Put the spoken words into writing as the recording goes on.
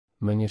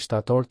Më 1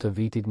 shtator të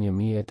vitit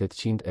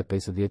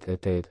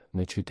 1858,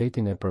 në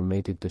qytetin e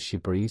Përmetit të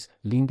Shqipërisë,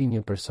 lindi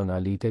një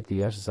personalitet i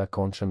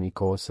jashtëzakonshëm i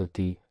kohës së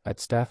tij,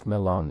 Stath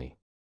Melani.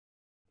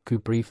 Ky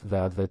prif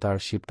dhe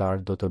adhetar shqiptar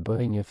do të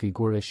bëhej një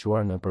figurë e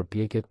shuar në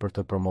përpjekjet për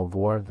të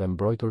promovuar dhe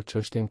mbrojtur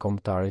çështjen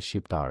kombëtare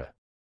shqiptare.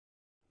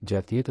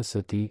 Gjatë jetës së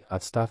tij,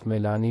 Stath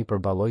Melani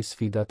përballoi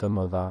sfida të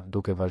mëdha,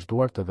 duke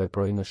vazhduar të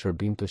veprojë në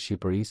shërbim të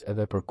Shqipërisë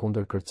edhe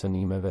përkundër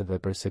kërcënimeve dhe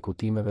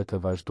persekutimeve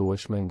të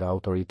vazhdueshme nga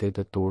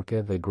autoritetet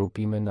turke dhe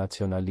grupime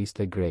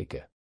nacionaliste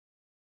greke.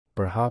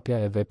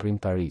 Përhapja e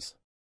veprimtarisë.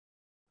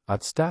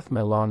 Stath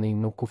Melani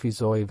nuk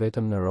kufizoi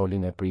vetëm në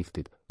rolin e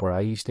priftit, por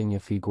ai ishte një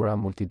figura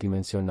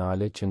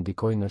multidimensionale që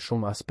ndikoi në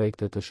shumë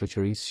aspekte të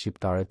shoqërisë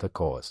shqiptare të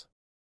kohës.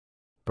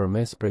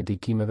 Përmes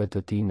predikimeve të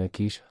tij në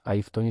Kish,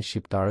 ai ftoi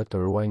shqiptarët të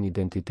ruajnë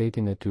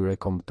identitetin e tyre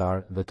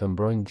kombëtar dhe të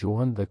mbrojnë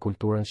gjuhën dhe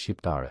kulturën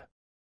shqiptare.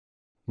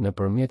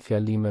 Nëpërmjet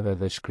fjalimeve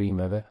dhe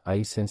shkrimeve,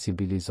 ai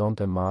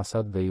sensibilizonte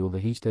masat dhe i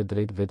udhëhiqte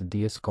drejt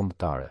vetdijes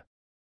kombëtare.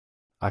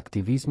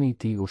 Aktivizmi i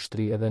tij u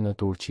shtri edhe në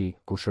Turqi,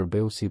 ku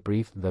shërbeu si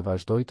prif dhe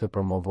vazhdoi të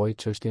promovojë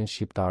çështjen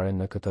shqiptare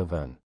në këtë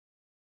vend.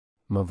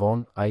 Më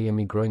vonë, ai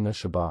emigroi në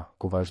SBA,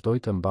 ku vazhdoi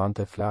të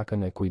mbante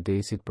flakën e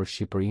kujdesit për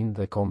Shqipërinë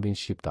dhe kombin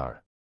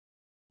shqiptar.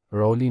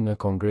 Roli në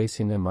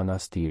Kongresin e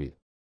Manastirit.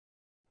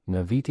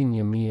 Në vitin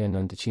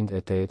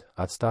 1908,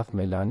 Stath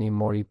Melani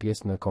mori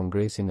pjesë në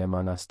Kongresin e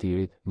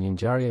Manastirit, një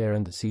ngjarje e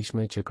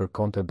rëndësishme që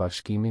kërkonte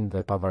bashkimin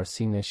dhe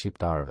pavarësinë e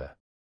shqiptarëve.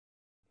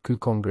 Ky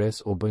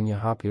kongres u bë një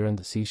hap i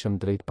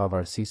rëndësishëm drejt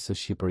pavarësisë së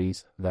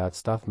Shqipërisë dhe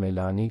Stath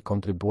Melani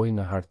kontribuoi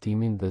në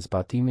hartimin dhe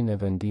zbatimin e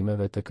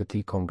vendimeve të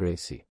këtij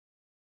kongresi.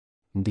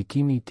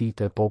 Ndikimi i tij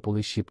te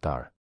populli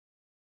shqiptar.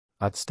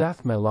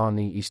 Stath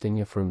Melani ishte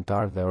një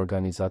frymtar dhe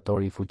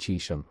organizator i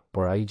fuqishëm,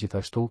 por ai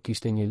gjithashtu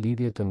kishte një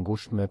lidhje të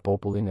ngushtë me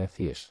popullin e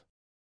thjeshtë.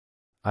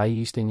 Ai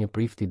ishte një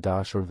prift i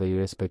dashur dhe i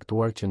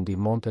respektuar që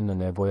ndihmonte në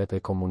nevojat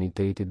e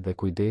komunitetit dhe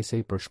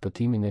kujdesej për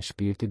shpëtimin e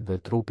shpirtit dhe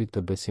trupit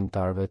të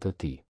besimtarëve të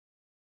tij.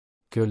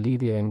 Kjo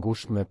lidhje e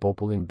ngushtë me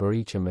popullin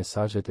bëri që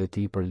mesazhet e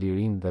tij për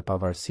lirinë dhe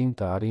pavarësinë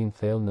të arrijnë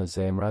thellë në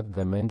zemrat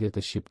dhe mendjet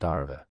e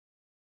shqiptarëve.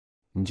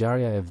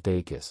 Ngjarja e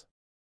vdekjes.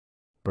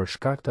 Për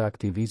shkak të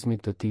aktivizmit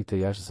të tij të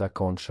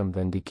jashtëzakonshëm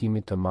dhe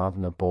ndikimit të madh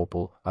në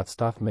popull,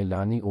 Stath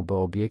Melani u bë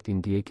objekt i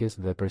ndjekjes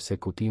dhe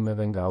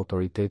persekutimeve nga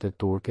autoritetet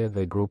turke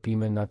dhe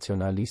grupime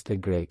nacionaliste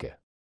greke.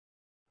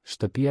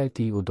 Shtëpia e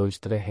tij u doq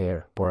 3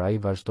 herë, por ai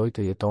vazhdoi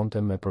të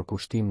jetonte me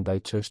përkushtim ndaj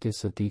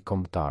çështjes së tij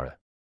kombëtare.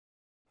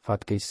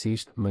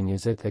 Fatkeqësisht, më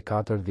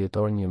 24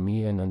 dhjetor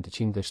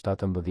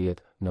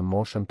 1917, në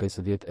moshën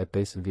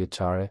 55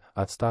 vjeçare,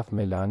 Stath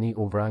Melani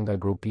u vra nga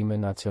grupime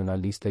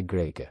nacionaliste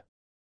greke.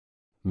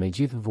 Me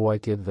gjithë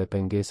vuajtjet dhe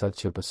pengesat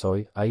që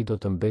pësoi, ai do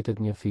të mbetet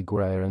një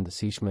figura e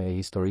rëndësishme e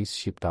historisë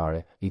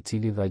shqiptare, i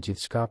cili dha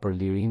gjithçka për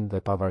lirinë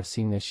dhe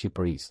pavarësinë e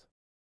Shqipërisë.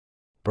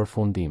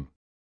 Përfundim.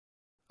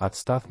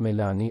 Stath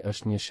Melani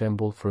është një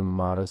shembull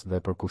frymëmarrës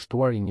dhe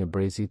përkushtuar i një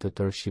brezi të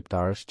tërë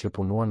shqiptarësh që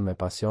punuan me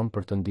pasion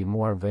për të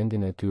ndihmuar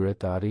vendin e tyre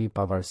të arrijë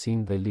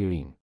pavarësinë dhe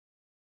lirinë.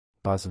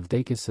 Pas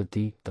vdekjes së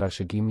tij,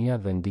 trashëgimia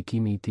dhe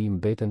ndikimi i tij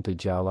mbeten të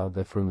gjalla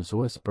dhe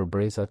frymëzues për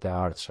brezat e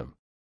ardhshëm.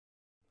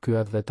 Ky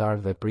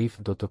adhetar dhe prif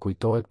do të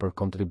kujtohet për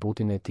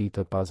kontributin e tij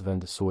të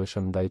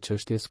pazvendësueshëm ndaj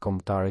çështjes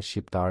kombëtare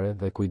shqiptare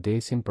dhe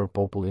kujdesin për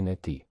popullin e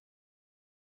tij.